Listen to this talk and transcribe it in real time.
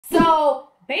So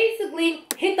basically,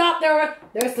 he thought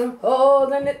there's some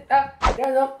holes in it.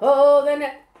 There's some holes in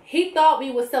it. He thought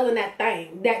we was selling that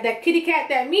thing, that kitty cat,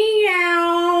 that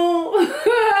meow.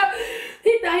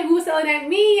 He thought we was selling that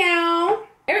meow.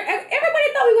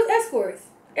 Everybody thought we was escorts.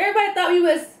 Everybody thought we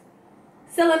was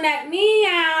selling that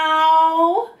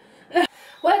meow.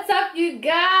 What's up, you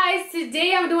guys?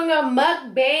 Today I'm doing a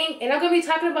mukbang and I'm going to be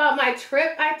talking about my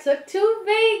trip I took to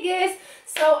Vegas.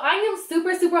 So I am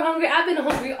super hungry. I've been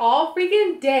hungry all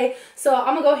freaking day. So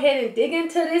I'm going to go ahead and dig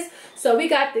into this. So we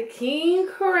got the king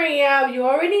crab. You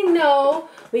already know.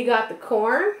 We got the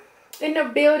corn in the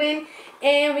building.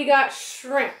 And we got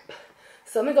shrimp.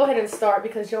 So let me go ahead and start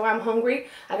because, yo, I'm hungry.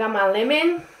 I got my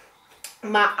lemon,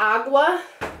 my agua.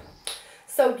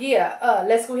 So yeah,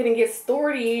 let's go ahead and get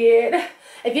started.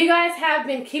 If you guys have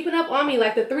been keeping up on me,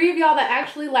 like the three of y'all that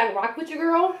actually like rock with your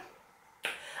girl,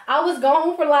 I was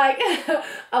gone for like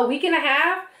a week and a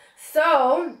half.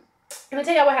 So let me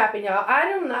tell y'all what happened, y'all.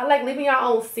 I do not like leaving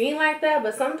y'all on scene like that,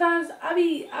 but sometimes I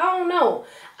be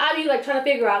like trying to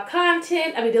figure out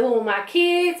content. I be dealing with my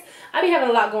kids. I be having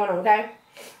a lot going on, okay?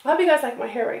 I hope you guys like my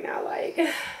hair right now. Like,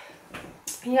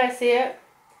 you guys see it?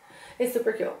 It's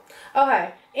super cute.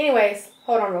 Okay, anyways,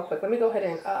 hold on real quick. Let me go ahead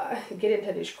and get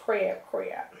into this crab.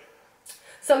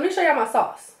 So let me show y'all my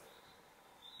sauce.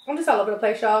 I'm just all over the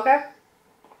place, y'all, okay?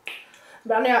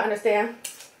 But I know y'all understand.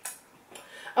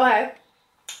 Okay,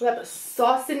 we got the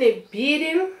sauce in the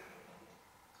building.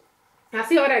 I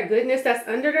see all that goodness that's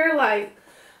under there, like.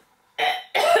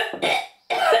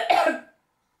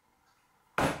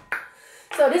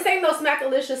 So this ain't no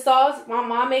Smackalicious sauce. My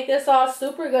mom made this sauce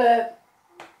super good.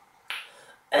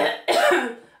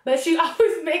 But she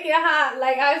always make it hot,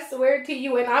 like I swear to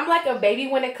you. And I'm like a baby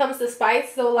when it comes to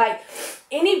spice, so like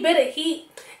any bit of heat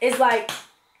is like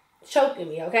choking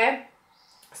me, okay?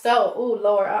 So, ooh,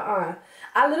 Lord, I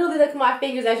literally look at my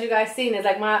fingers, as you guys seen, it's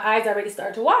like my eyes already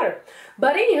start to water.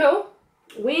 But anywho,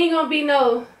 we ain't gonna be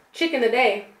no chicken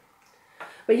today.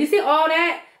 But you see all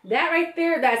that right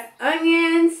there, that's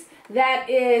onions, that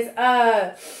is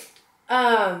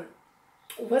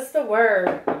what's the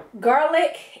word?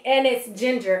 Garlic, and it's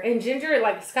ginger. And ginger,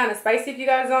 like, it's kind of spicy if you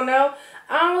guys don't know.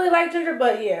 I don't really like ginger,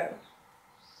 but yeah,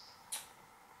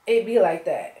 it be like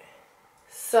that.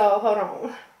 So hold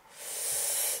on,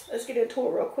 let's get into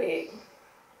it real quick.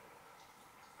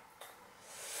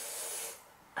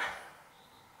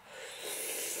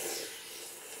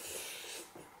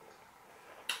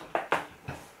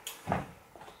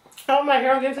 Oh, my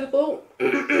hair, I'm getting to the food.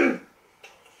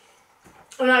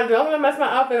 And I don't want to mess my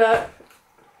outfit up.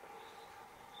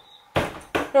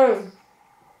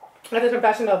 I did some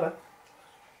Fashion Nova.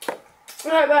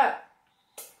 Alright, but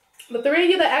the three of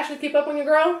you that actually keep up on your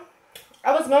girl,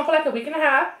 I was gone for like a week and a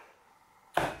half.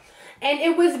 And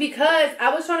it was because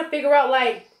I was trying to figure out,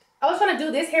 like, I was trying to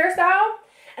do this hairstyle.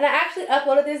 And I actually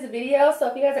uploaded this video. So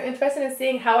if you guys are interested in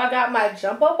seeing how I got my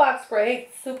jumbo box braid,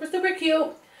 super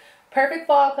cute, perfect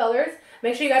fall colors,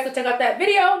 make sure you guys will check out that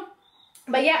video.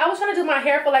 But yeah, I was trying to do my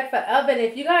hair for like forever. And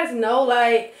if you guys know,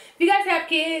 like, if you guys have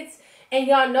kids and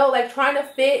y'all know, like, trying to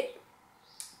fit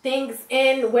things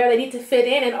in where they need to fit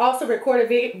in, and also record a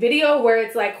video where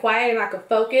it's like quiet and I can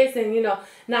focus and, you know,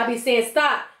 not be saying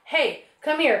stop, hey,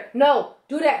 come here, no,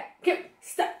 do that,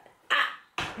 stop,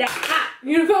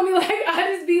 you feel me? Like,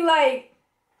 I just be like,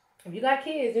 if you got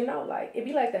kids, you know, like, it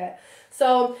be like that.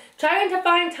 So trying to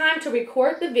find time to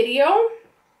record the video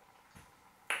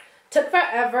took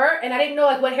forever, and I didn't know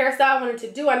like what hairstyle I wanted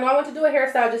to do. I know I wanted to do a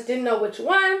hairstyle, I just didn't know which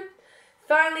one.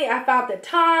 Finally, I found the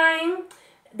time,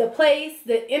 the place,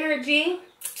 the energy.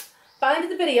 Finally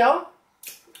did the video.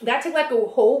 That took like a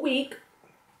whole week.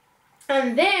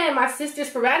 And then my sisters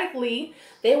sporadically,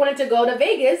 they wanted to go to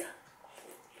Vegas.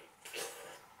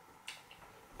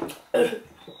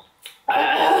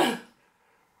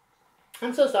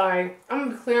 I'm so sorry.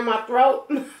 I'm clearing my throat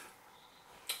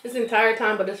this entire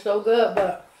time, but it's so good.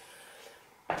 But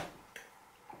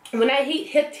when that heat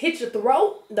hits your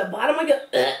throat, the bottom of your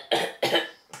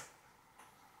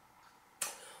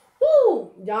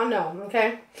woo, y'all know,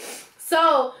 okay?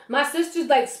 So my sisters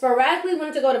like sporadically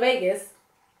wanted to go to Vegas.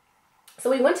 So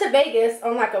we went to Vegas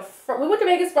on like we went to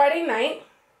Vegas Friday night.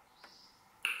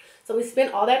 So we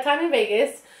spent all that time in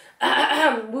Vegas.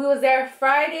 We was there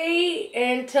Friday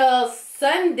until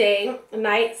Sunday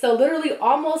night. So literally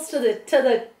almost to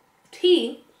the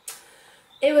T.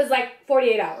 It was like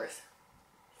 48 hours.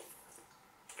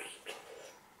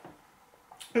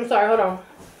 I'm sorry, hold on.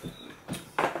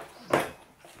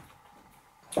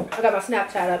 I got my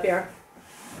Snapchat up here.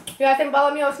 You guys can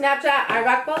follow me on Snapchat. I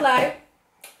rock for life.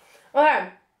 Okay.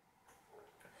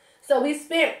 So we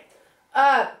spent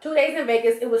 2 days in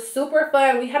Vegas. It was super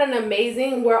fun. We had an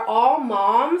amazing, we're all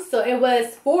moms. So it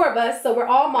was 4 of us. So we're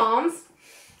all moms.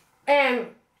 And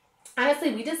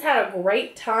honestly, we just had a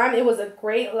great time. It was a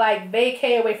great like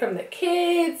vacay away from the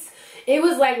kids. It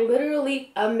was like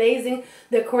literally amazing.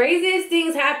 The craziest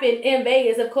things happened in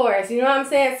Vegas, of course. You know what I'm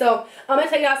saying? So I'm gonna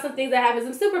tell y'all some things that happened,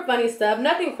 some super funny stuff.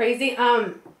 Nothing crazy.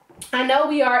 I know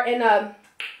we are in a,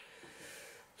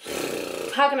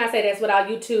 how can I say this without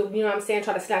YouTube, you know what I'm saying,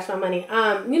 try to snatch my money.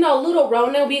 You know, little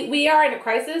Rona, we are in a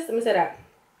crisis. Let me say that.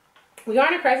 We are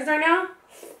in a crisis right now.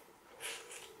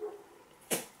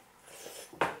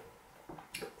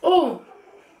 Oh,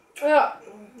 yeah.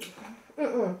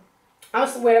 I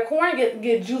swear, the corn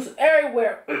get juice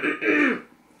everywhere.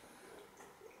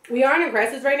 We are in a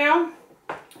crisis right now,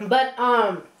 but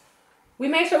we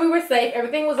made sure we were safe.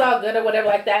 Everything was all good or whatever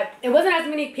like that. It wasn't as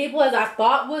many people as I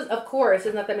thought was. Of course,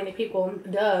 there's not that many people.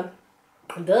 Duh,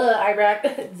 Iraq.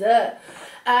 Duh.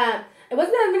 It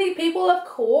wasn't as many people, of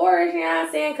course. You know what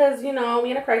I'm saying? Because you know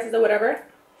we in a crisis or whatever.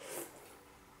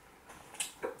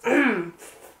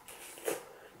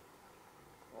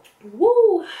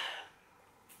 Woo.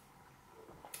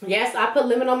 Yes, I put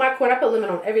lemon on my corn. I put lemon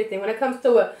on everything. When it comes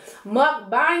to a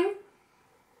mukbang,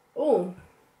 ooh.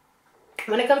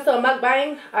 When it comes to a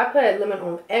mukbang, I put lemon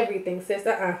on everything, sis.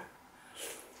 Y'all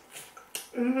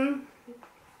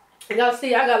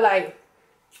see, I got like,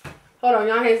 hold on,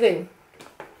 y'all can't see.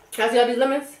 Y'all see all these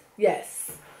lemons?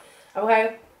 Yes.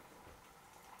 Okay.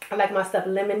 I like my stuff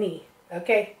lemony.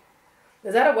 Okay.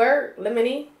 Is that a word?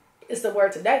 Lemony? It's the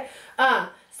word today.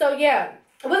 So yeah.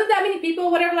 It wasn't that many people,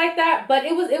 whatever like that, but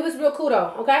it was real cool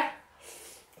though, okay?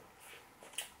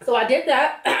 So I did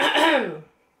that.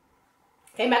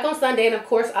 Came back on Sunday, and of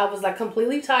course I was like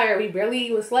completely tired. We barely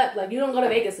even slept. Like, you don't go to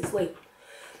Vegas to sleep.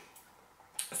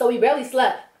 So we barely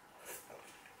slept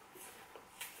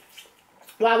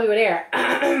while we were there.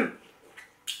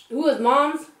 We was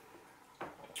moms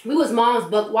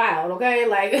buck wild, okay?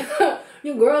 Like,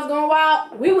 you girls going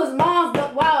wild. We was moms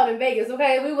buck wild in Vegas,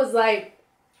 okay? We was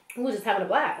just having a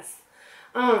blast.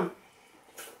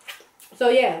 So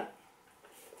yeah,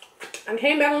 I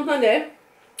came back on Sunday.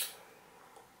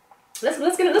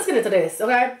 Let's get into this,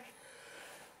 okay?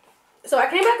 So I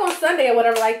came back on Sunday or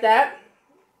whatever like that.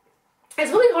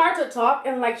 It's really hard to talk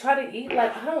and like try to eat.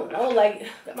 Like, I don't know, like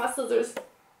got my scissors.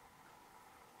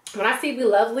 When I see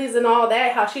Belovely's and all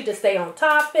that, how she just stay on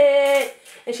topic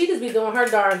and she just be doing her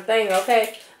darn thing,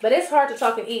 okay? But it's hard to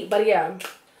talk and eat. But yeah,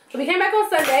 so we came back on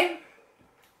Sunday.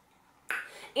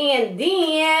 And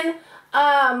then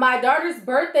my daughter's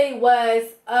birthday was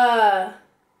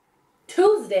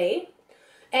Tuesday,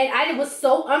 and I was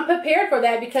so unprepared for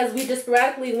that because we just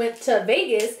sporadically went to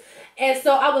Vegas, and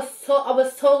so I was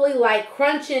totally like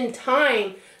crunching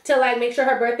time to like make sure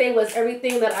her birthday was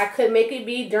everything that I could make it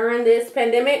be during this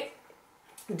pandemic.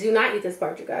 Do not eat this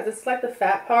part, you guys. It's like the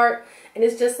fat part, and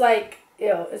it's just like,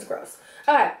 ew, it's gross.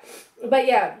 Okay, but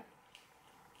yeah.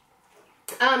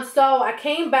 So I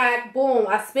came back, boom,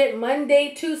 I spent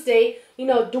Monday, Tuesday, you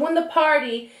know, doing the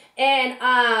party, and,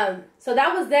 so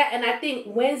that was that, and I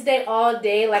think Wednesday all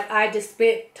day, like, I just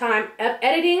spent time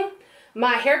editing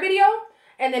my hair video,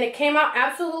 and then it came out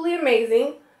absolutely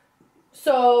amazing.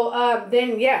 So,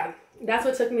 then, yeah, that's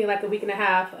what took me, like, a week and a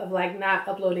half of, like, not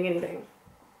uploading anything.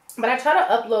 But I try to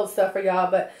upload stuff for y'all,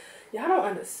 but y'all don't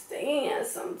understand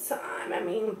sometimes. I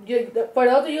mean, for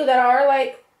those of you that are,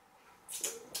 like,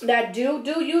 that do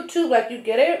YouTube, like, you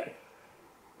get it,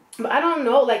 but I don't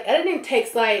know, like, editing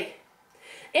takes, like,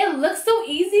 it looks so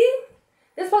easy.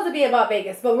 It's supposed to be about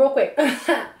Vegas, but real quick.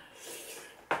 Yeah,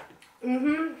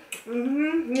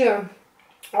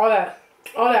 all that,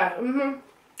 yeah, all that,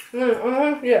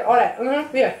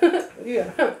 yeah,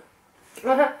 yeah,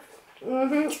 all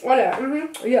that,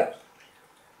 yeah.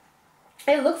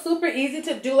 It looks super easy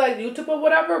to do, like, YouTube or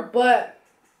whatever, but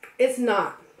it's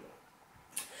not.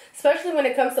 Especially when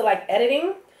it comes to like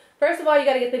editing. First of all, you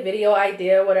gotta get the video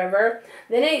idea or whatever.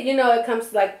 Then it comes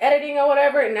to like editing or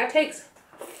whatever, and that takes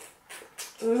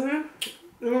that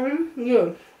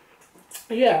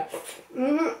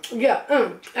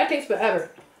takes forever.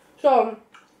 So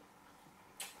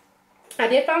I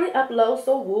did finally upload,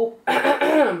 so whoop.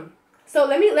 So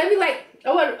let me like,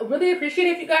 I would really appreciate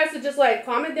if you guys could just like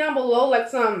comment down below like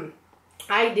some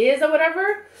ideas or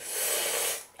whatever.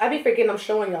 I be forgetting I'm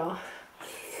showing y'all.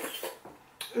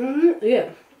 Yeah.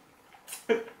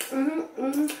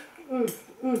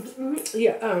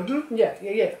 Yeah.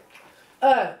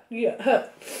 Yeah.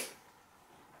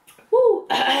 Woo.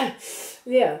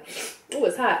 Yeah. It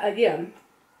was hot. Yeah.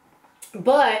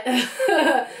 But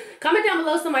comment down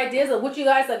below some ideas of what you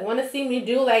guys like want to see me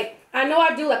do. Like, I know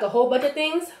I do like a whole bunch of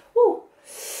things. Woo.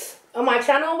 on my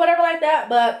channel or whatever like that.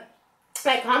 But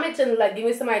like, comment and like give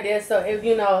me some ideas, so if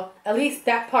you know, at least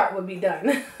that part would be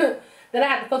done. Then I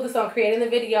have to focus on creating the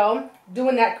video,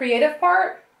 doing that creative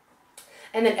part,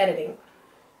 and then editing.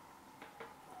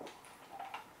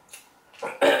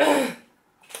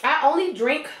 I only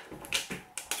drink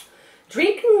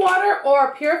drinking water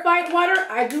or purified water.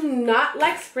 I do not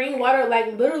like spring water.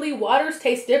 Like, literally, waters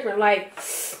taste different. Like,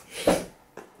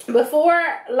 before,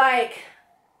 like,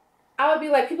 I would be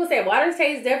like, people say water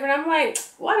tastes different. I'm like,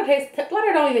 water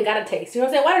don't even got a taste. You know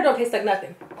what I'm saying? Water don't taste like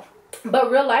nothing. But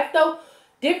real life though,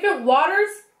 different waters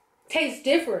taste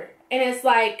different. And it's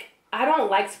like, I don't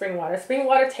like spring water. Spring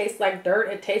water tastes like dirt.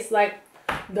 It tastes like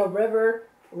the river,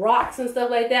 rocks and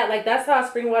stuff like that. Like, that's how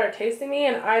spring water tastes to me,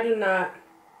 and I do not.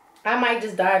 I might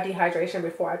just die of dehydration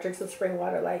before I drink some spring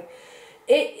water. Like,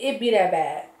 it be that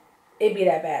bad. It be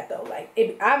that bad though. Like,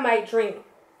 I might drink,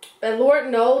 and Lord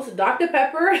knows, Dr.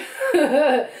 Pepper.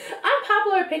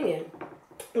 Unpopular opinion.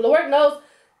 Lord knows.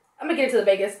 I'm gonna get into the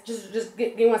Vegas. Just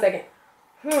give me 1 second.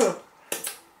 I'm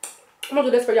gonna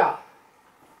do this for y'all.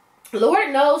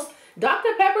 Lord knows, Dr.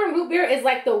 Pepper and root beer is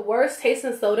like the worst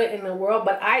tasting soda in the world,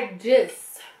 but I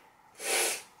just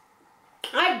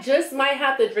might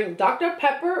have to drink Dr.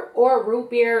 Pepper or root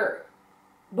beer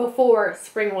before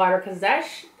spring water, because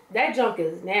that junk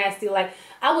is nasty. Like,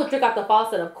 I would drink out the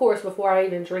faucet, of course, before I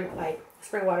even drink like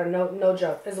spring water. No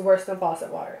joke. It's worse than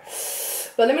faucet water.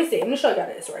 But let me see. Let me show y'all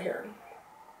this right here.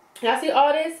 Y'all see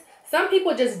all this? Some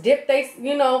people just dip they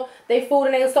food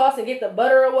in their sauce and get the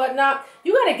butter or whatnot.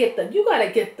 You gotta get the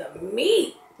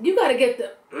meat. You gotta get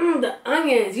the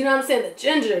onions. You know what I'm saying? The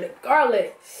ginger, the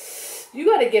garlic. You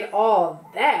gotta get all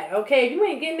that. Okay, if you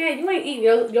ain't getting that, you ain't eating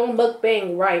your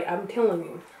mukbang right. I'm telling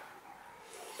you.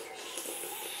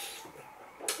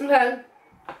 Okay,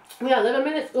 we got 11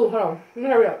 minutes. Oh, hold on. Let me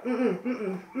hurry up.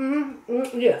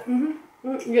 Yeah.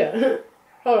 Yeah.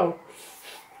 Hold on.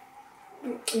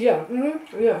 Yeah.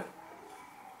 Yeah.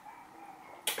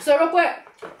 So real quick.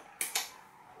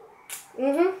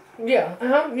 Yeah.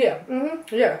 Yeah.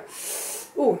 Yeah.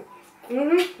 Ooh.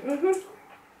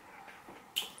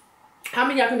 How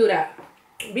many y'all can do that?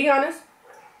 Be honest.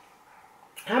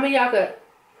 How many y'all could?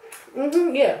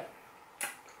 Yeah.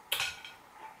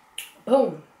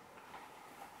 Boom.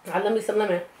 I love me some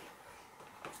lemon.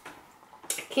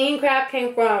 King crab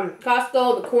came from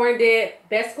Costco. The corn did.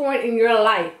 Best corn in your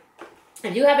life.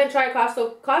 If you haven't tried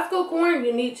Costco corn,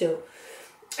 you need to.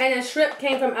 And the shrimp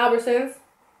came from Albertsons.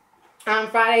 On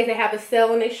Fridays, they have a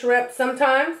sale on their shrimp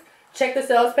sometimes. Check the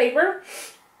sales paper.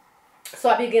 So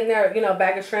I'll be getting their,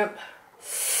 bag of shrimp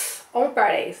on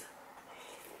Fridays.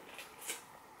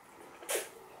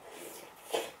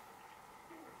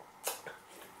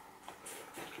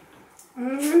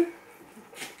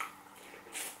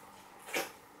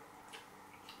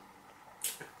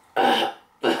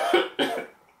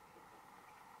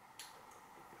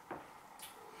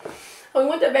 We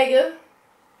went to Vegas.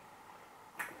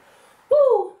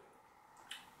 Woo!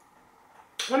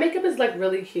 My makeup is like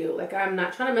really cute. Like, I'm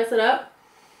not trying to mess it up.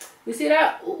 You see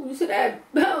that? Ooh, you see that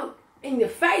in your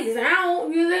face? Ow!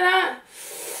 You see that?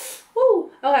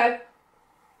 Woo! Okay.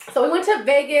 So we went to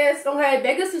Vegas. Okay,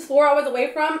 Vegas is 4 hours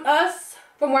away from us,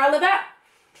 from where I live at.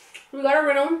 We got a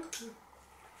rental.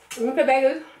 We went to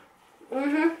Vegas.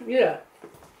 Yeah.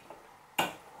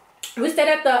 We stayed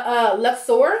at the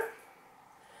Luxor.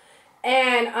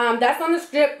 And that's on the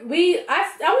strip.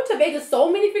 I went to Vegas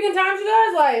so many freaking times, you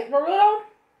guys. Like, for real.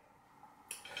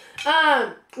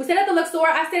 We stayed at the Luxor.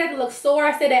 I stayed at the Luxor.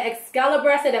 I stayed at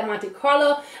Excalibur. I stayed at Monte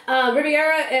Carlo.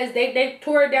 Riviera is they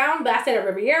tore it down, but I stayed at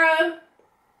Riviera.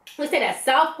 We stayed at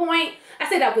South Point. I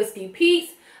stayed at Whiskey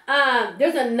Pete's.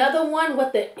 There's another one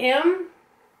with the M.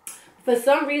 For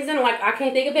some reason, like, I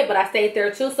can't think of it, but I stayed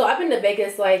there too. So I've been to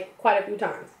Vegas like quite a few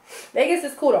times. Vegas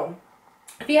is cool though.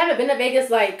 If you haven't been to Vegas,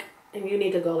 like, and you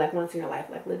need to go like once in your life,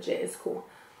 like, legit, it's cool.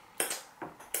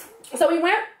 So we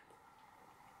went.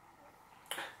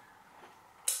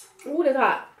 Ooh, it's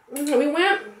hot. We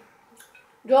went,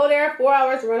 drove there, 4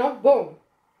 hours rental, boom.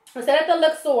 We stayed at the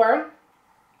Luxor,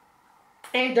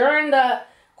 and during the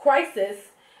crisis,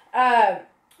 the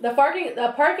parking,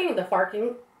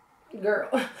 girl,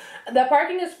 the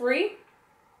parking is free.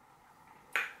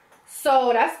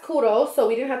 So that's cool though. So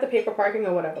we didn't have to pay for parking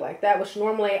or whatever like that, which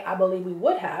normally I believe we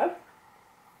would have.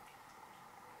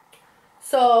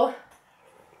 So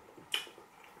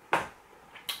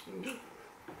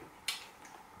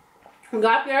we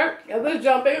got there. Everybody's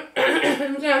jumping.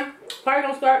 Party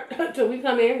don't start until we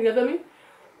come in. You feel me?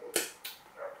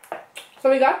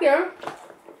 So we got there.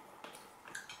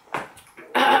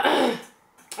 I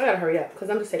gotta hurry up because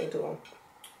I'm just taking too long.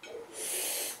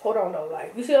 Hold on though.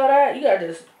 Like, you see all that? You gotta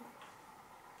just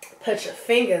put your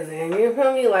fingers in. You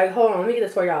feel me? Like, hold on, let me get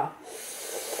this for y'all.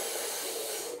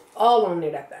 All on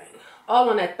there, that thing. All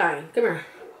on that thing. Come here.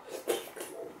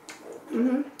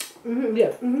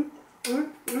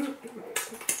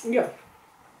 Yeah.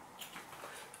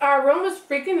 Our room was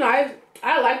freaking nice.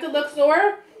 I like the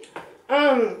Luxor.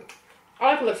 I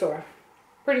like the Luxor.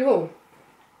 Pretty cool.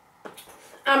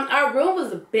 Our room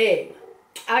was big.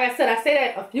 Like I said, I stayed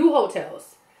at a few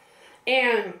hotels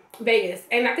in Vegas,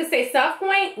 and I could say South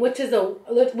Point, which is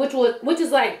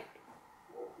like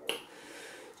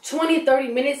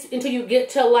 20-30 minutes until you get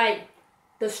to like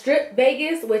the Strip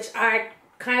Vegas, which I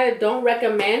kind of don't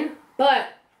recommend. But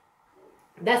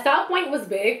that South Point was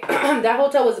big. That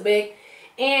hotel was big.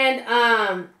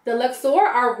 And the Luxor,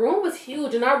 our room was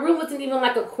huge, and our room wasn't even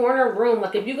like a corner room.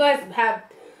 Like if you guys are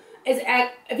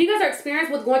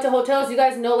experienced with going to hotels, you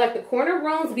guys know like the corner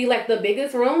rooms be like the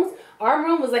biggest rooms. Our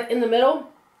room was like in the middle,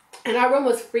 and our room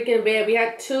was freaking big. We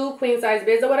had 2 queen size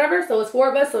beds or whatever, so it's 4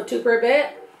 of us, so 2 per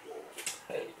bed.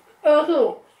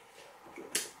 So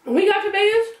when we got to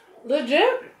Vegas,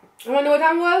 legit, I wanna know what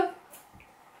time it was?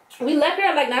 We left here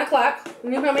at like 9 o'clock. You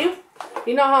know what I mean?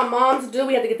 You know how moms do.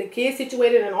 We had to get the kids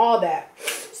situated and all that.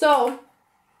 So,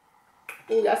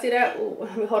 ooh, y'all see that? Ooh,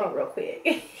 let me hold on real quick.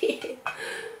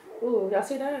 Ooh, y'all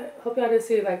see that? Hope y'all didn't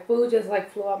see, like, food just, like,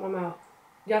 flew out my mouth.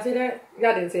 Y'all see that?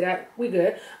 Y'all didn't see that. We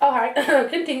good. All right.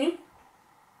 Continue.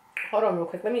 Hold on real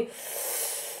quick. Let me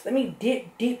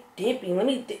dip him. Let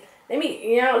me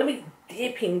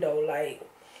dip him, though. Like,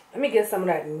 let me get some of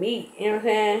that meat. You know what I'm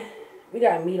saying? We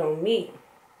got meat on meat.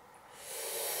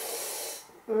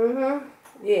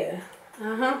 Yeah.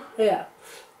 Yeah.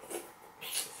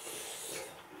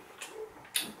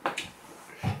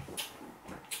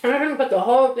 I'm gonna put the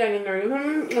whole thing in there.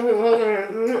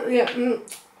 Yeah.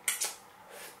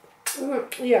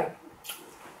 Yeah.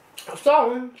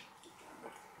 So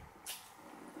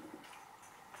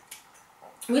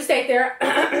we stayed there.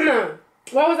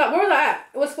 Where was I at?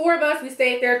 It was 4 of us. We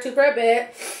stayed there, 2 per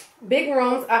bed, big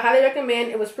rooms. I highly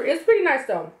recommend. It's pretty nice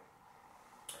though.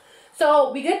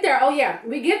 So we get there. Oh yeah,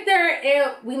 we get there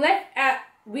and we left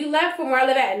from where I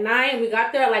live at 9. We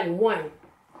got there at like 1.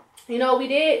 You know what we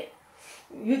did?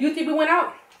 You think we went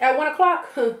out at 1 o'clock?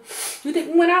 You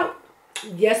think we went out?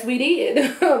 Yes, we did.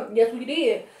 Yes, we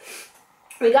did.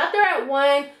 We got there at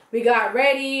 1. We got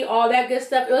ready, all that good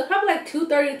stuff. It was probably like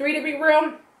 2:33 to be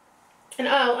real.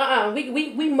 And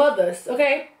we mothers,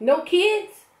 okay? No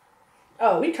kids.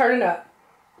 Oh, we turning up.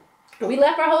 We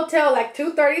left our hotel like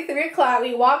 2:30, 3 o'clock.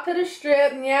 We walked to the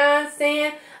Strip, you know what I'm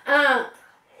saying?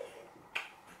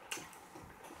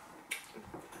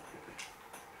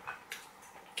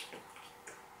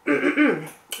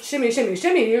 Shimmy, shimmy,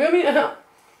 shimmy, you feel me?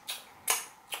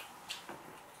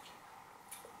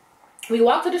 We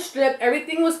walked to the Strip.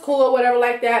 Everything was cool or whatever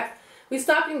like that. We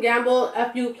stopped and gambled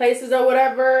a few places or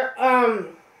whatever.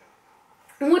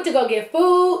 We went to go get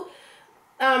food.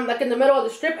 Like in the middle of the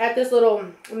Strip at this little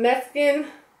Mexican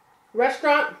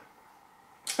restaurant.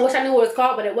 I wish I knew what it was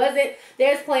called, but it wasn't.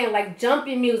 They was playing like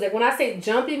jumpy music. When I say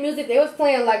jumpy music, they was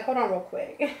playing like, hold on real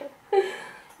quick.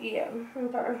 Yeah.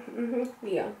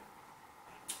 Yeah.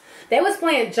 They was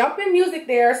playing jumping music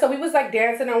there. So we was like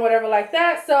dancing or whatever like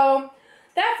that. So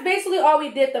that's basically all we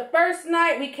did the first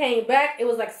night. We came back. It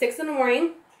was like 6 in the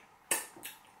morning.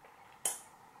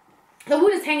 So we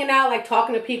were just hanging out, like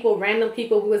talking to people, random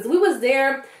people. We was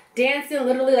there dancing,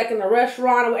 literally like in a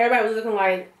restaurant. Everybody was looking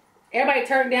like, everybody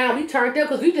turned down. We turned up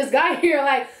because we just got here.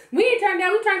 Like, we didn't turn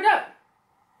down, we turned up.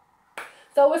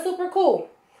 So it was super cool.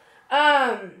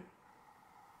 Yeah.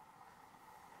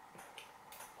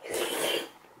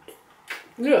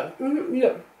 Yeah.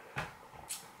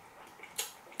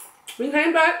 We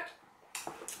came back.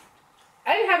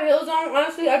 I didn't have heels on,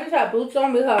 honestly. I just had boots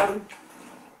on because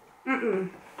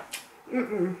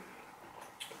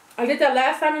I did that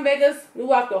last time in Vegas. We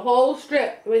walked the whole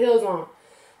Strip with heels on.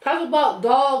 Talk about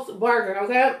dogs barking,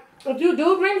 okay? If you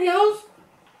do bring heels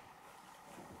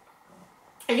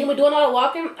and you're doing all the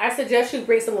walking, I suggest you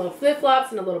bring some little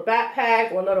flip-flops and a little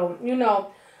backpack or a little, you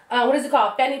know, what is it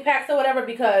called? Fanny packs or whatever,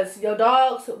 because your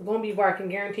dog's gonna be barking,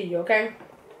 guarantee you, okay?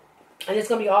 And it's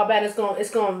gonna be all bad. It's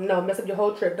gonna no, mess up your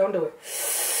whole trip. Don't do it.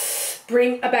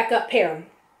 Bring a backup pair.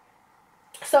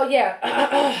 So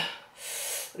yeah.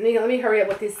 Let me hurry up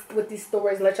with these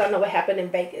stories and let y'all know what happened in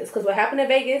Vegas. Because what happened in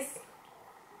Vegas,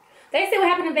 they say what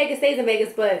happened in Vegas stays in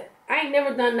Vegas, but I ain't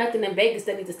never done nothing in Vegas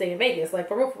that needs to stay in Vegas. Like,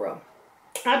 for real, for real.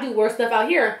 I do worse stuff out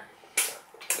here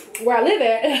where I live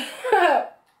at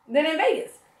than in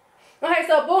Vegas. Okay,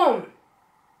 so boom.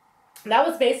 That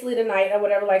was basically the night or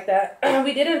whatever like that.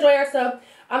 We did enjoy ourselves.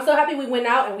 I'm so happy we went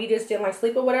out and we just didn't like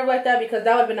sleep or whatever like that, because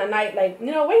that would have been a night like,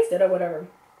 you know, wasted or whatever.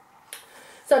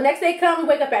 So next day come, we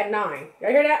wake up at 9. Y'all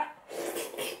hear that?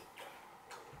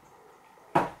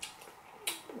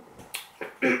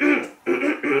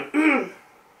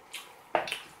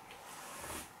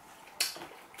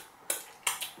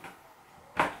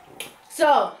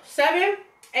 So 7,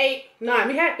 8, 9.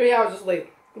 We had 3 hours of sleep,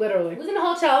 literally. We was in a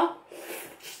hotel.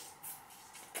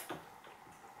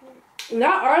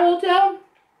 Not our hotel,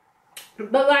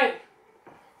 but like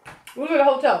we were in a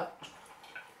hotel.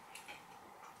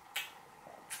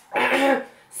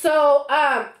 So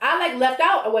I like left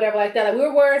out or whatever like that. Like we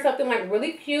were wearing something like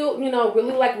really cute, you know,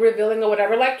 really like revealing or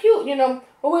whatever, like cute, you know,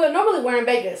 what we would normally wear in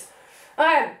Vegas.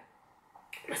 Saturday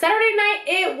night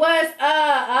it was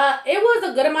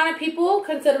a good amount of people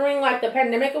considering like the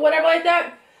pandemic or whatever like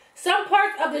that. Some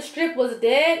parts of the strip was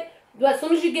dead, but as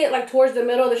soon as you get like towards the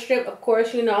middle of the strip, of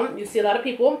course, you know, you see a lot of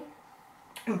people.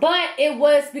 But it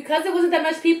was, because it wasn't that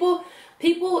much people,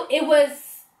 it was,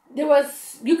 there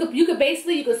was, you could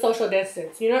social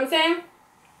distance, you know what I'm saying?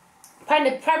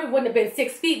 Probably wouldn't have been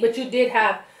 6 feet, but you did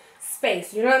have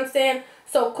space, you know what I'm saying?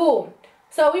 So cool.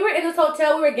 So we were in this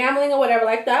hotel, we were gambling or whatever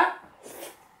like that.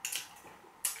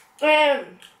 And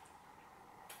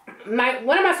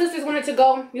one of my sisters wanted to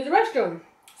go use the restroom.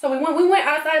 So we went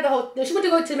outside the hotel. She went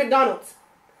to go to McDonald's.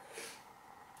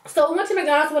 So we went to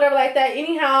McDonald's, whatever like that.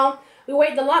 Anyhow, we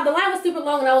wait. The line was super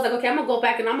long, and I was like, okay, I'm gonna go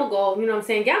back and I'm gonna go, you know what I'm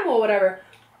saying, gamble or whatever.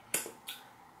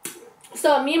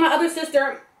 So me and my other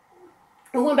sister,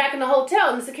 we went back in the hotel,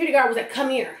 and the security guard was like, come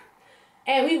here.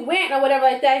 And we went or whatever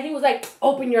like that. And he was like,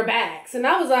 open your bags. And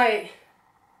I was like,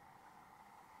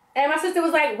 and my sister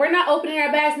was like, we're not opening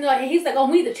our bags. No, and he's like, oh,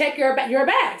 we need to check your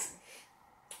bags.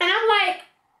 And I'm like,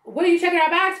 what are you checking our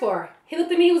bags for? He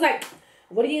looked at me, he was like,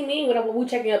 what do you mean what are we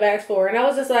checking our bags for? And I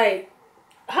was just like,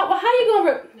 how you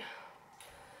gonna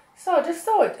so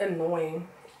annoying.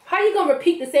 How you gonna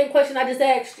repeat the same question I just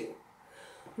asked you?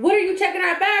 What are you checking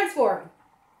our bags for?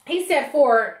 He said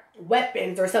for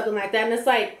weapons or something like that. And it's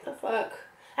like, the fuck?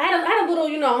 I had a little,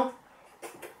 you know,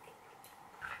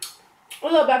 a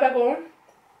little backpack on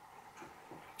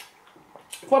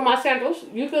for my sandals,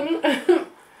 you feel me?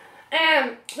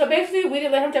 And so basically we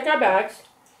didn't let him check our bags.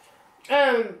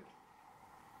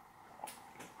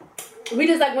 We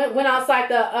just like went outside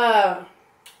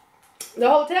the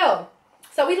hotel.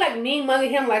 So we like mean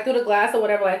mugging him like through the glass or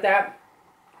whatever like that,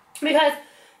 because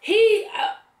he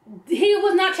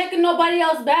was not checking nobody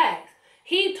else's bags.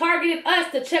 He targeted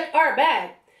us to check our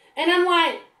bag. And I'm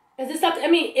like, is this something? I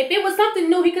mean, if it was something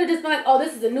new, he could have just been like, oh,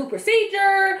 this is a new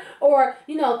procedure, or,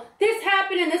 you know, this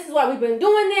happened and this is why we've been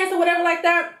doing this or whatever like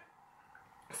that.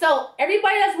 So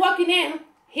everybody that's walking in,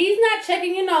 he's not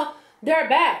checking, you know, their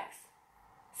bags.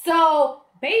 So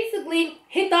basically,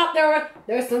 he thought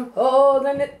there's some holes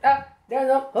in it. There's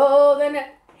some holes in it.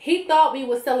 He thought we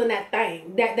was selling that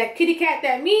thing, that kitty cat,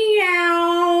 that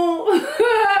meow.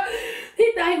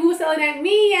 He thought we was selling that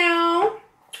meow.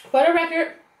 For the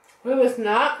record, we was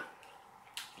not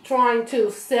trying to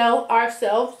sell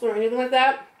ourselves or anything like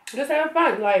that. Just having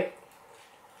fun. Like,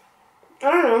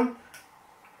 I don't know.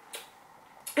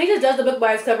 He just does the book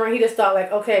by his cover, and he just thought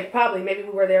like, okay, probably maybe we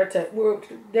were there to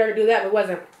do that, but it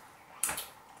wasn't.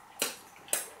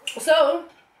 So,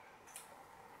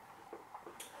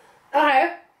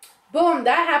 okay, boom,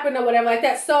 that happened or whatever like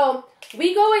that. So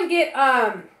we go and get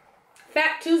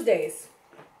Fat Tuesdays,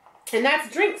 and that's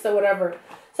drinks or whatever.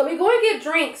 So we go and get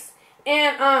drinks,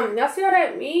 and y'all see all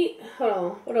that meat? Hold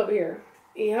on, what over here?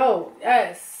 Yo,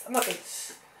 yes, I'm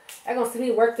gonna see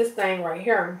me work this thing right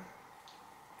here.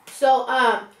 So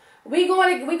we go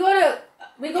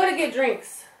to get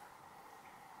drinks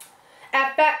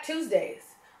at Fat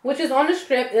Tuesdays, which is on the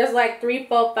strip. There's like 3,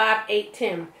 4, 5, 8,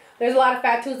 10. There's a lot of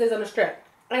Fat Tuesdays on the strip,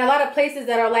 and a lot of places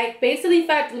that are like basically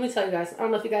fat. Let me tell you guys. I don't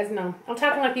know if you guys know. I'm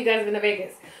talking like you guys have been to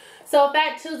Vegas. So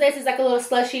Fat Tuesdays is like a little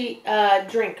slushy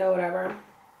drink or whatever.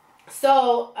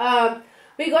 So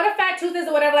we go to Fat Tuesdays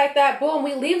or whatever like that. Boom,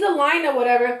 we leave the line or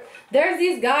whatever. There's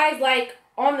these guys like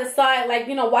on the side, like,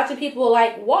 you know, watching people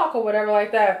like walk or whatever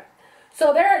like that.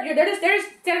 So they're just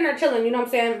standing there chilling, you know what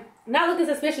I'm saying? Not looking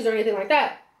suspicious or anything like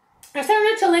that. They're standing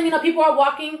there chilling, you know, people are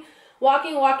walking,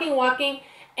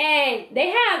 and they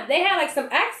have like some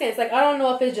accents. Like, I don't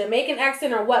know if it's Jamaican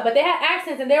accent or what, but they had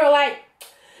accents, and they were like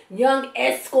young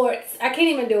escorts. I can't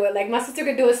even do it. Like, my sister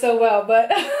could do it so well,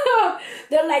 but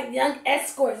they're like young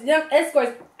escorts. I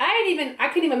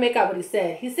couldn't even make out what he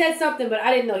said. He said something, but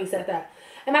I didn't know he said that.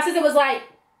 And my sister was like,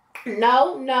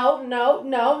 no.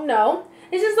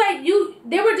 It's just like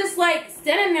they were just like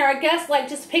standing there, I guess, like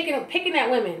just picking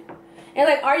at women. And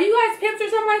like, are you guys pimps or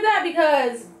something like that?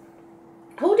 Because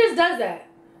who just does that?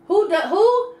 Who?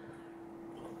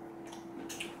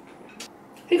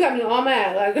 He got me all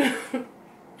mad. Like,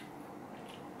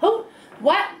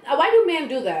 Why do men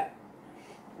do that?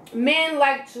 Men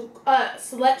like to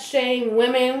slut shame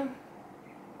women,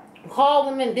 call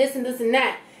women this and this and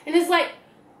that. And it's like,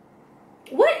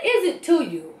 what is it to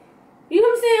you? You know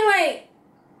what I'm saying? Like,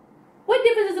 what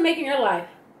difference does it make in your life?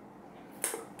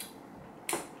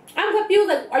 I'm confused.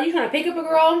 Like, are you trying to pick up a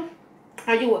girl?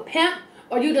 Are you a pimp?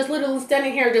 Or are you just literally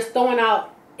standing here just throwing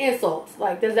out insults?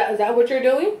 Like, is that what you're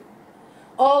doing?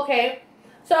 Okay.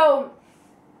 So,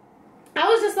 I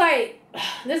was just like,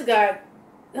 this guy,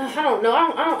 I don't know.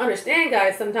 I don't understand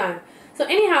guys sometimes. So,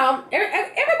 anyhow,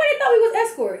 everybody thought we was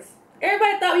escorts.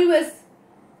 Everybody thought we was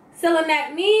selling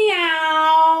that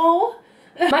meow.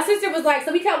 My sister was like,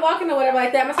 so we kept walking or whatever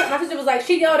like that. My sister was like,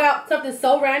 she yelled out something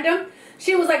so random.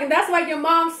 She was like, and that's why your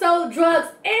mom sold drugs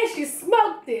and she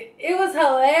smoked it. It was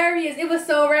hilarious. It was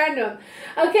so random.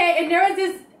 Okay, and there was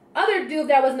this other dude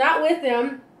that was not with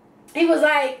him. He was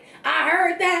like, I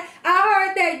heard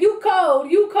that, you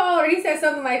cold. Or he said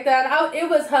something like that. It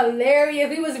was hilarious.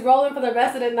 We was rolling for the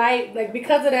rest of the night, like,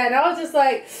 because of that. And I was just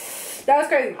like, that was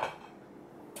crazy.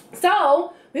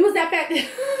 So, we was at Fat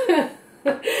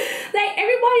like,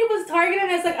 everybody was targeting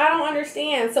us, like, I don't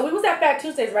understand. So, we was at Fat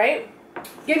Tuesdays, right?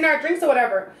 Getting our drinks or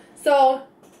whatever. So,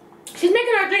 she's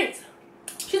making our drinks.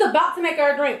 She's about to make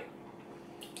our drink.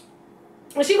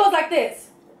 And she goes like this.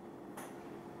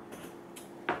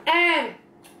 And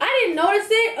I didn't notice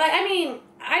it. Like,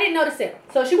 I didn't notice it.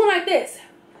 So, she went like this.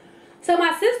 So,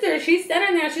 my sister, she's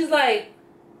standing there. She's like,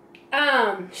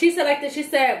 she said like this. She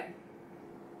said,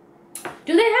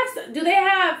 do they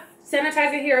have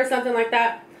sanitizer here or something like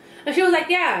that? And she was like,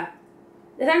 yeah,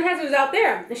 the sanitizer's out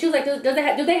there. And she was like, do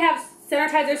they have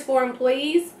sanitizers for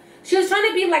employees? She was trying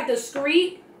to be like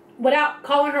discreet without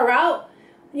calling her out.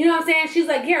 You know what I'm saying? She's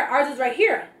like, here, ours is right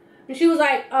here. And she was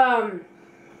like,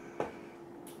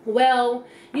 well,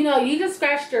 you know, you just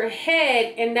scratched your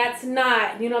head and that's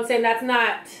not, you know what I'm saying, that's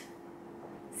not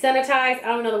sanitized. I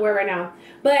don't know the word right now.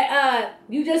 But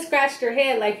you just scratched your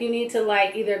head, like you need to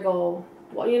like either go,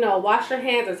 well, you know, wash your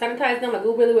hands or sanitize them. Like,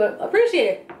 we really would appreciate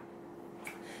it.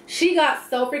 She got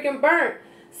so freaking burnt.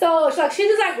 So she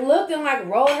just like looked and like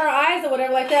rolled her eyes or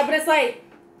whatever like that. But it's like,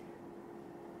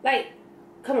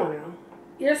 come on now.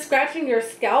 You're scratching your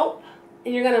scalp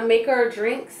and you're gonna make her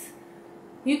drinks.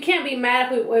 You can't be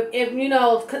mad if you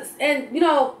know, and you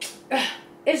know,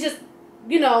 it's just,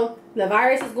 you know, the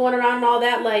virus is going around and all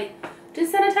that. Like,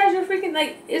 just sanitize your freaking,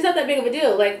 like, it's not that big of a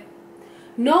deal. Like,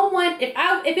 no one,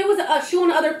 if it was a shoe on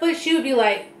the other foot, she would be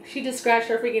like, she just scratched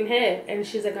her freaking head and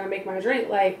she's like gonna make my drink.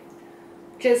 Like,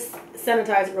 just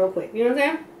sanitize it real quick. You know what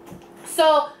I'm saying?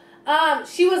 So,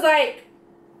 she was like,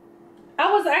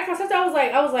 I was asking my sister, I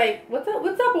was like, what's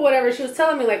up or whatever. She was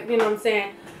telling me, like, you know what I'm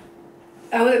saying,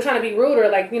 I wasn't trying to be rude or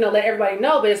like, you know, let everybody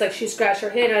know, but it's like she scratched her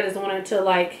head and I just wanted to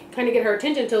like kind of get her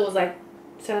attention to it was like,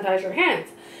 sanitize your hands.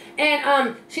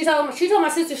 And she told my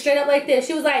sister straight up like this.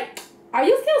 She was like, are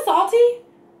you still salty?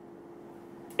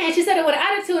 And she said it with an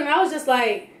attitude, and I was just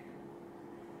like,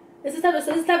 this is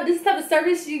the type of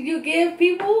service you give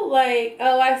people? Like,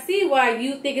 oh, I see why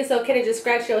you think it's okay to just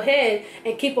scratch your head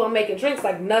and keep on making drinks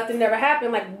like nothing never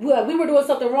happened. Like, we were doing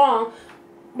something wrong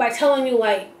by telling you,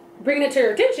 like, bringing it to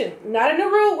your attention. Not in a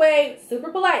rude way, super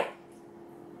polite.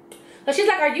 But she's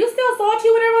like, are you still salty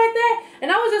or whatever like that?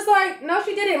 And I was just like, no,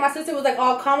 she didn't. My sister was like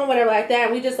all calm or whatever like that.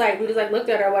 And we just like looked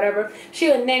at her or whatever.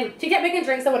 And then she kept making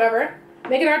drinks or whatever.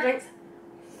 Making our drinks.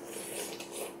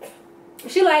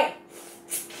 She like,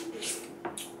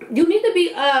 you need to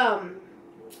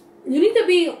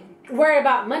be worried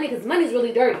about money because money's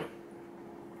really dirty.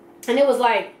 And it was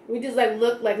like, we just like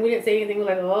looked like we didn't say anything. We were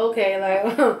like, oh, okay,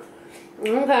 like,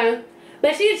 okay.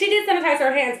 But she did sanitize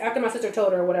her hands after my sister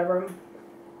told her or whatever.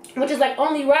 Which is like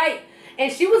only right.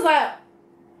 And she was like,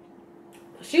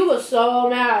 she was so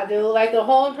mad, dude. Like the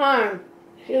whole time.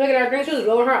 She was looking at her drink, she was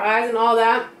rolling her eyes and all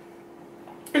that.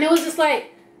 And it was just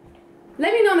like,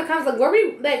 let me know in the comments,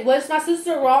 like, was my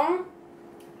sister wrong?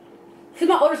 She's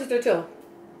my older sister too.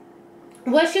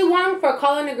 Was she wrong for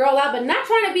calling the girl out, but not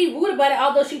trying to be rude about it,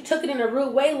 although she took it in a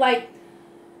rude way? Like,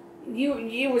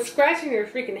 you were scratching your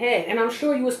freaking head. And I'm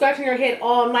sure you were scratching your head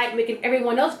all night, making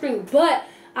everyone else drink. But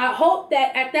I hope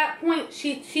that at that point,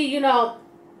 she you know,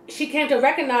 she came to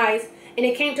recognize, and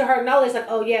it came to her knowledge, like,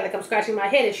 oh yeah, like I'm scratching my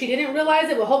head. If she didn't realize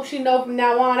it, but hope she know from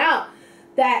now on out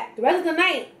that the rest of the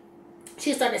night,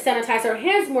 she started to sanitize her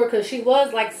hands more because she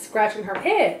was like scratching her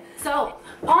head. So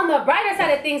on the brighter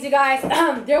side of things, you guys,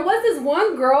 there was this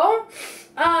one girl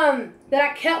that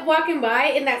I kept walking by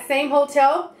in that same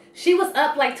hotel. She was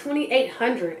up like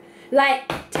 $2,800. Like,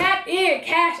 tap in,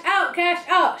 cash out, cash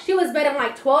out. She was betting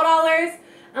like $12. I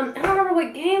don't remember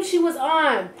what game she was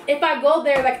on. If I go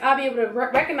there, like, I'll be able to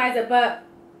recognize it. But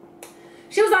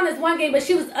She was on this one game, but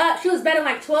she was up. She was betting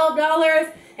like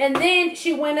 $12, and then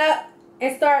she went up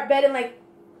and started betting like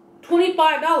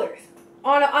 $25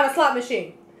 on a slot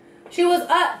machine. She was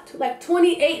up to like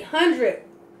 $2,800.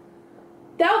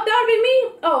 That would be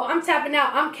me. Oh, I'm tapping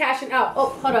out. I'm cashing out. Oh,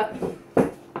 hold up.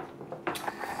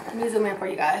 Let me zoom in for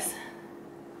you guys.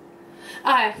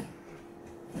 I'm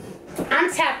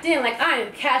tapped in, like I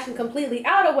am cashing completely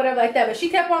out or whatever like that. But she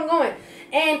kept on going,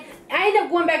 and I ended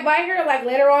up going back by her like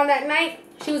later on that night.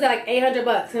 She was at like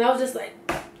 $800, and I was just like,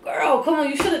 girl, come on,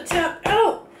 you should have tapped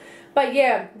out. But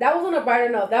yeah, that was on a brighter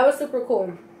note. That was super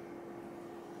cool.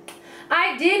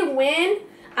 I did win.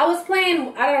 I was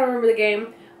playing, I don't remember the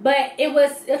game, but it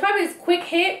was probably this quick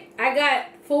hit. I got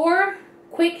 4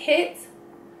 quick hits,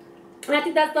 and I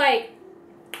think that's like,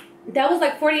 that was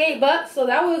like $48. So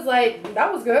that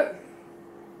was good.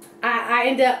 I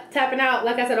ended up tapping out.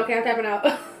 Like I said, okay, I'm tapping out.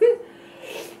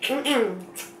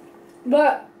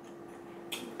 But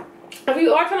if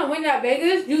you are trying to win that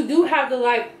Vegas, you do have to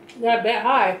like bet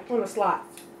high on the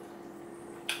slots.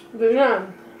 But yeah,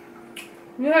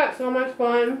 we had so much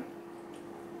fun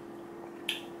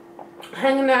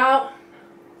hanging out,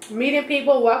 meeting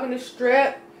people, walking the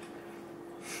strip.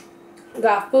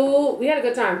 Got food. We had a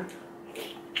good time.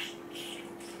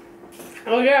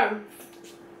 Oh yeah.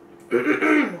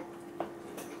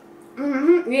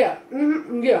 Yeah.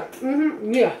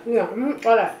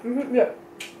 All that. Yeah.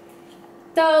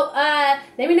 So,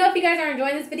 let me know if you guys are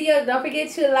enjoying this video. Don't forget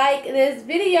to like this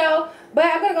video. But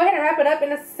I'm going to go ahead and wrap it up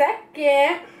in a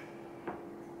second.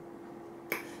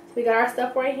 So we got our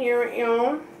stuff right here, you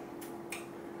know.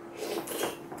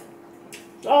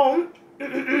 So,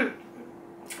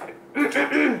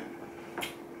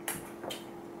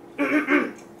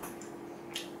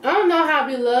 I don't know how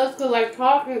he loves to like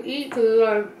talk and eat,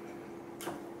 because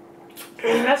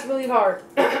that's really hard.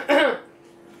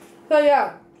 So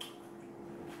yeah,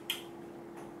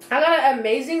 I got an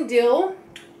amazing deal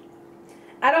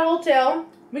at a hotel.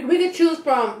 We could choose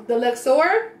from the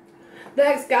Luxor, the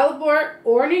Excalibur,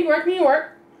 or New York, New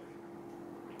York.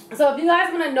 So if you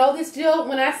guys want to know this deal,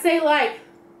 when I say like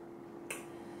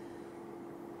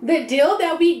the deal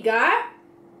that we got,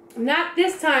 not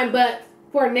this time, but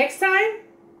for next time,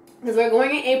 because we're going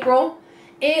in April,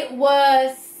 it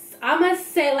was, I'm going to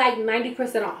say like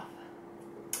 90% off,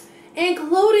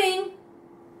 including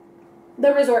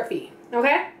the resort fee,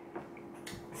 okay?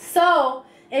 So,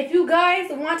 if you guys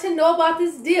want to know about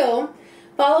this deal,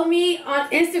 follow me on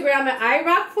Instagram at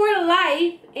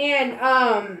iRockForLife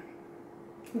and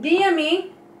DM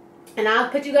me, and I'll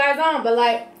put you guys on. But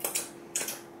like,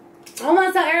 I want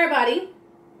to tell everybody,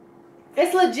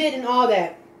 it's legit and all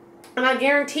that. And I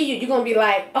guarantee you, you're going to be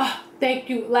like, oh, thank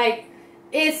you. Like,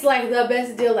 it's like the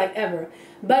best deal like ever.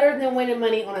 Better than winning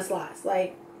money on a slots.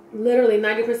 Like, literally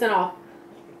 90% off.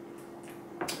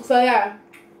 So, yeah.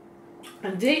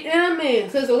 DM me,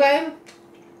 sis, okay?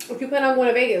 If you plan on going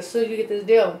to Vegas, so you get this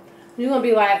deal. You're going to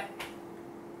be like,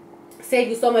 save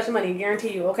you so much money.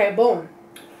 Guarantee you. Okay, boom.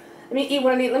 Let me eat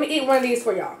one of these. Let me eat one of these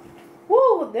for y'all.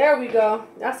 Woo, there we go.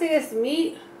 Y'all see this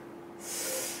meat?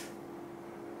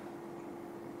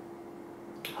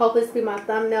 Hope this be my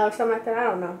thumbnail or something like that. I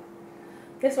don't know.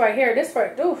 This right here. This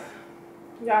right. Oof.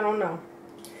 Y'all don't know.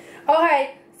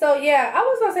 Okay. So, yeah. I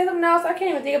was going to say something else. I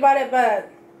can't even think about it. But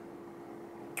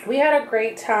we had a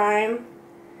great time.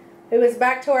 It was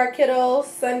back to our kiddos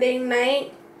Sunday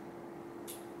night.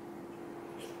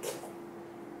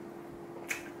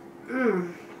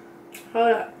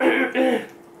 Hold up.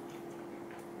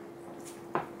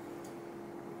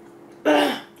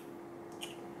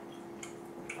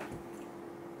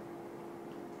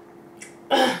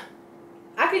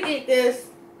 I could eat this.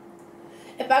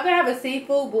 If I could have a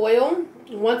seafood boil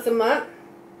once a month,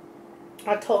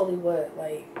 I totally would.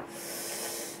 Like,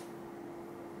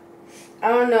 I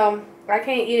don't know. I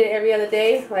can't eat it every other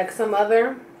day like some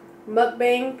other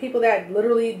mukbang people that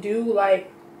literally do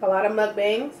like a lot of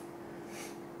mukbangs.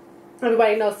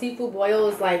 Everybody knows seafood boil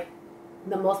is like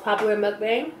the most popular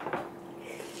mukbang.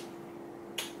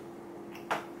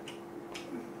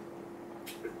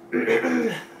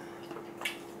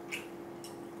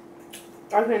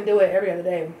 I can do it every other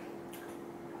day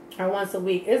or once a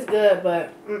week. It's good,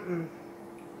 but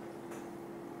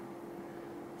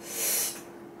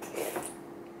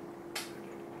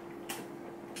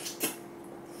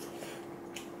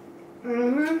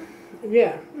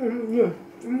yeah.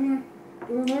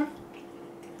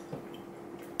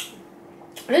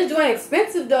 This joint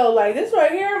expensive though. Like this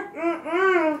right here.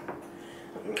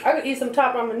 I could eat some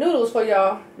top ramen noodles for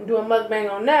y'all and do a mukbang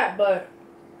on that, but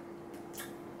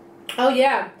oh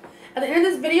yeah. At the end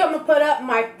of this video, I'm gonna put up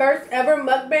my first ever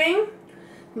mukbang.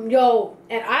 Yo,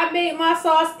 and I made my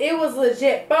sauce. It was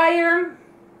legit fire.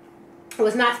 It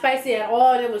was not spicy at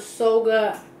all, and it was so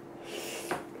good.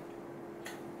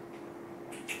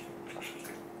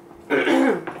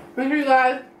 Make sure you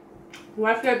guys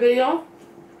watch that video.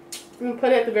 I'm going to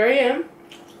put it at the very end.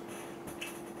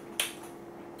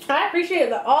 I appreciate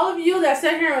that all of you that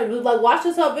sit here and like watch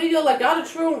this whole video. Like, y'all the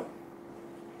true,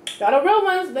 y'all the real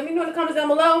ones. Let me know in the comments down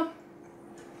below,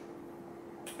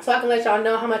 so I can let y'all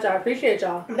know how much I appreciate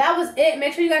y'all. That was it.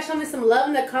 Make sure you guys show me some love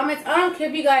in the comments. I don't care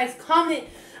if you guys comment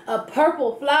a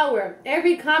purple flower.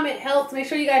 Every comment helps. Make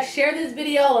sure you guys share this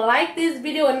video, like this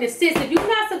video, and assist. If you're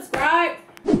not subscribed,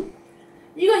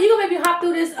 you gonna maybe hop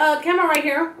through this camera right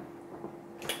here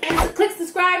and click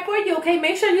subscribe for you. Okay,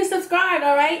 make sure you subscribe.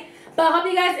 All right. So I hope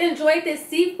you guys enjoyed this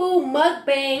seafood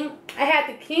mukbang. I had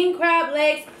the king crab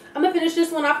legs. I'm gonna finish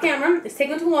this one off camera. It's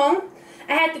taking too long.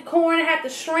 I had the corn. I had the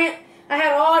shrimp. I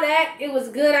had all that. It was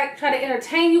good. I tried to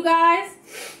entertain you guys.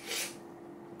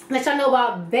 Let y'all know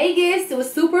about Vegas. It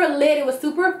was super lit. It was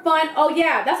super fun. Oh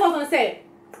yeah, that's what I was gonna say.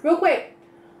 Real quick.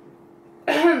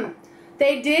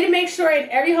 They did make sure in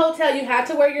every hotel you had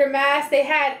to wear your mask. They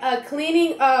had a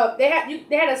cleaning. They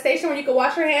had a station where you could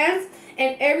wash your hands.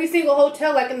 In every single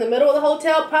hotel, like in the middle of the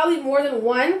hotel, probably more than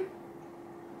one.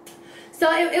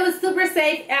 So it was super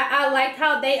safe. I liked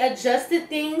how they adjusted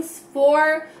things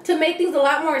to make things a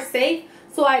lot more safe.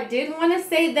 So I did want to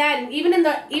say that. And even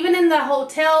in the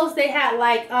hotels, they had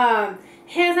like hand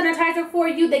sanitizer for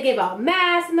you. They gave out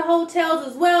masks in the hotels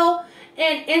as well,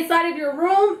 and inside of your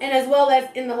room, and as well as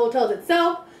in the hotels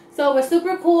itself. So it was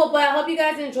super cool. But I hope you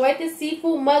guys enjoyed this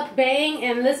seafood mukbang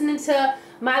and listening to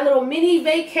my little mini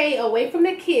vacay away from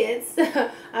the kids.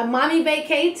 A mommy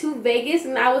vacay to Vegas.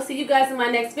 And I will see you guys in my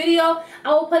next video. I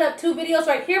will put up 2 videos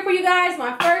right here for you guys.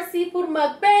 My first seafood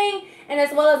mukbang, and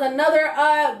as well as another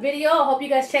video. I hope you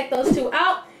guys check those 2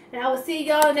 out. And I will see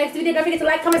y'all in the next video. Don't forget to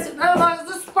like, comment, subscribe.